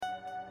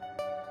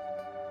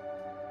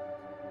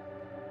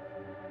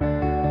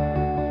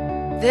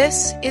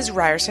This is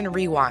Ryerson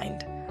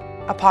Rewind,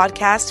 a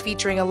podcast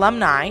featuring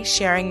alumni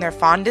sharing their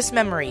fondest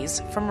memories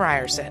from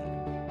Ryerson.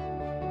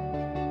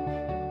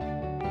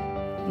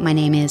 My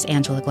name is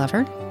Angela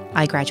Glover.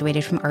 I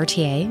graduated from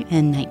RTA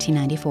in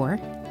 1994,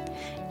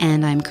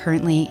 and I'm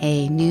currently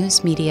a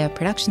news media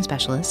production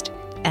specialist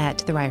at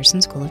the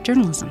Ryerson School of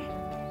Journalism.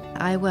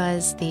 I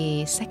was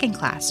the second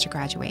class to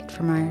graduate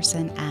from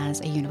Ryerson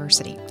as a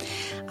university.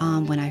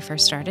 When I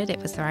first started,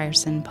 it was the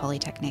Ryerson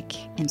Polytechnic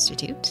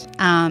Institute.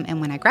 And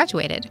when I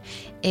graduated,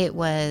 it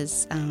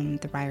was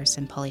the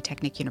Ryerson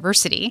Polytechnic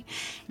University.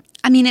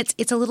 I mean,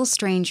 it's a little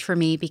strange for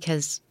me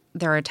because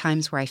there are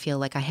times where I feel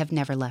like I have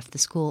never left the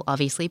school,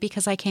 obviously,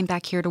 because I came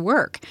back here to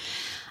work.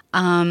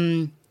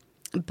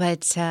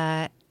 But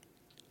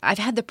I've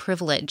had the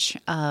privilege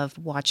of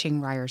watching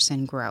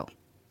Ryerson grow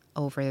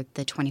over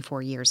the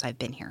 24 years I've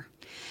been here.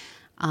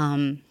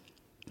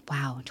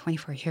 Wow,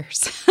 24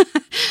 years.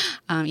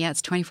 Yeah,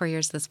 it's 24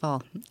 years this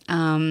fall.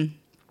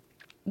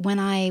 When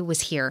I was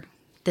here,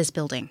 this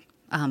building,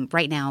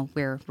 right now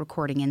we're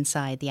recording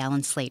inside the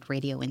Allen Slate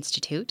Radio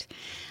Institute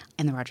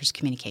and the Rogers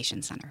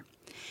Communication Center.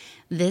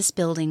 This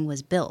building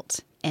was built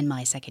in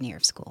my second year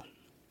of school.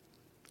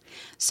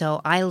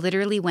 So I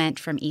literally went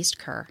from East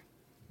Kerr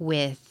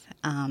with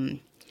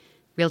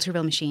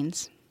reel-to-reel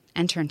machines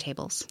and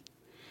turntables,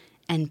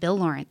 and Bill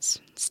Lawrence,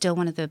 still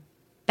one of the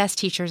best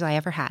teachers I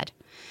ever had,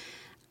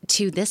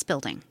 to this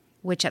building,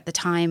 which at the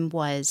time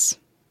was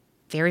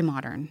very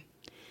modern.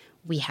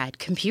 We had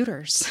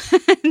computers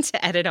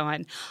to edit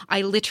on.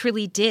 I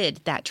literally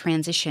did that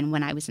transition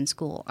when I was in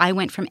school. I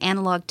went from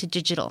analog to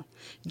digital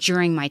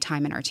during my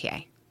time in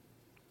RTA,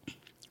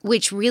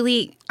 which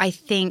really, I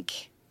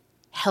think,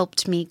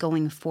 helped me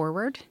going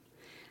forward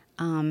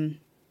in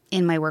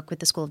my work with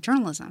the School of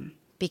Journalism,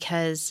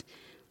 because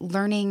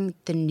learning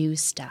the new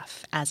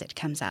stuff as it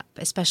comes up,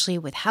 especially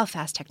with how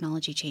fast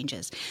technology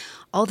changes,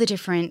 all the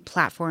different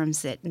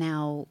platforms that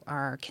now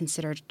are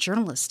considered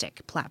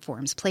journalistic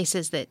platforms,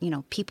 places that,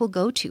 people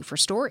go to for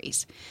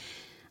stories.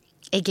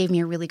 It gave me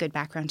a really good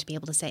background to be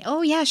able to say,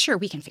 oh, yeah, sure,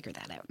 we can figure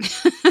that out.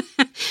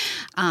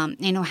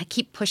 I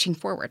keep pushing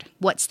forward.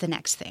 What's the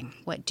next thing?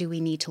 What do we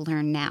need to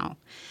learn now?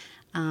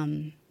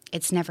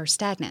 It's never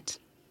stagnant.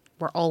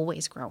 We're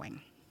always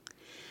growing.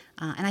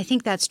 And I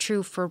think that's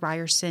true for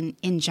Ryerson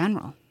in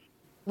general.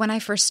 When I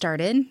first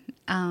started,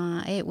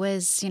 it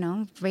was,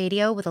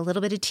 radio with a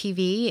little bit of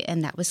TV,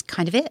 and that was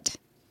kind of it.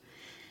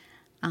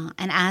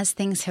 And as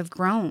things have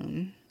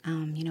grown,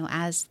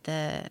 as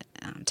the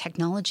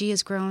technology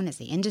has grown, as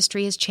the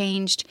industry has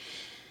changed,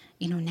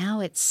 now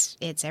it's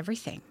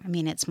everything. I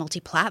mean, it's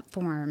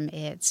multi-platform,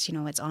 it's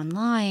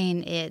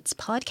online, it's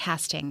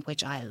podcasting,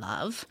 which I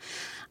love.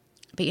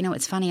 But,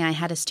 it's funny, I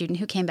had a student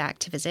who came back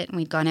to visit, and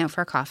we'd gone out for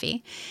a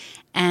coffee,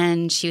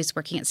 and she was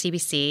working at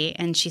CBC,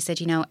 and she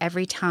said,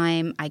 every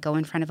time I go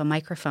in front of a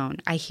microphone,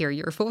 I hear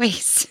your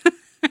voice,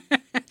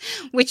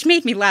 which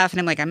made me laugh. And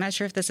I'm like, I'm not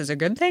sure if this is a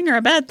good thing or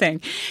a bad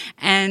thing.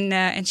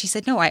 And she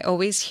said, no, I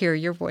always hear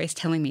your voice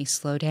telling me,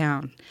 slow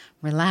down,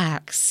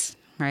 relax,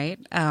 right?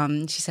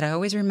 She said, I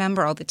always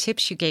remember all the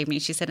tips you gave me.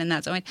 She said, and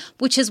that's always,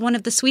 which is one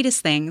of the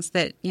sweetest things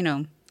that,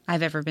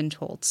 I've ever been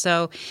told.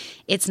 So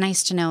it's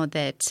nice to know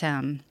that,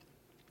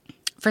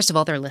 first of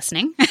all, they're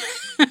listening.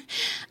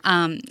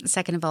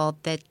 Second of all,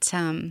 that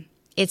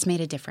it's made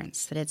a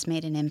difference, that it's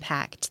made an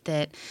impact,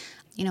 that,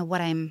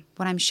 what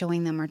I'm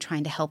showing them or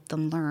trying to help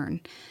them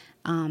learn.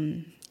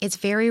 It's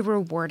very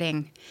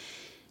rewarding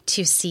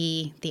to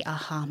see the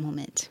aha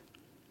moment,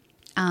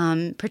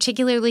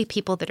 particularly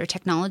people that are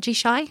technology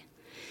shy.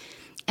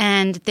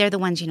 And they're the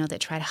ones, that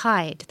try to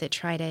hide, that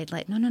try to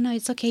no,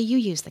 it's okay, you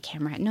use the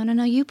camera.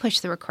 No, you push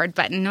the record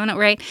button. No,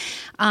 right?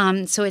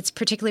 So it's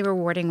particularly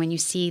rewarding when you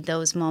see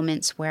those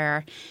moments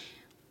where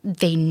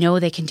they know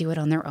they can do it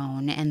on their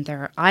own and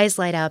their eyes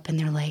light up and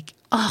they're like,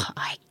 oh,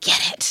 I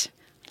get it.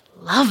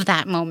 Love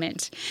that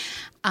moment.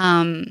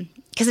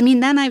 Because,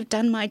 then I've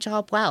done my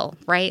job well,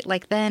 right?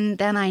 Like then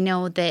I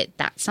know that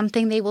that's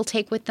something they will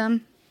take with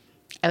them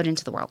out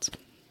into the world.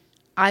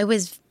 I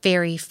was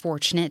very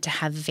fortunate to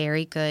have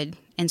very good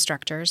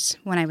instructors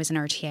when I was in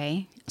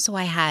RTA. So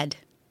I had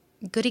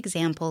good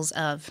examples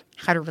of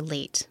how to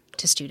relate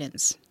to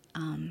students,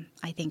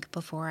 I think,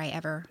 before I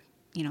ever,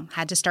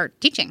 had to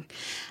start teaching.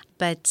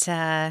 But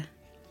I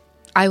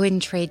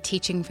wouldn't trade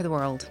teaching for the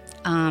world.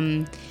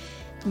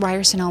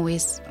 Ryerson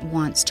always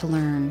wants to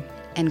learn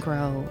and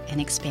grow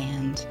and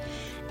expand.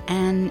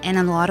 And in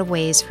a lot of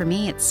ways, for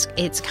me,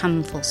 it's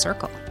come full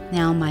circle.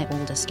 Now my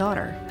oldest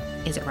daughter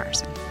is at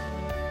Ryerson.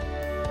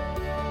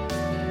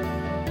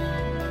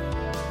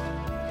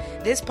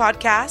 This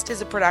podcast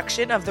is a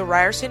production of the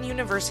Ryerson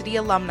University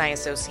Alumni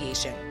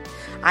Association.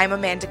 I'm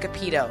Amanda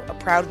Capito, a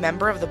proud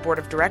member of the Board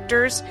of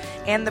Directors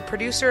and the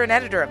producer and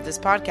editor of this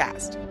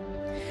podcast.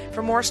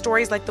 For more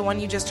stories like the one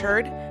you just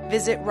heard,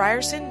 visit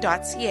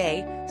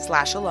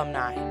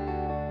ryerson.ca/alumni.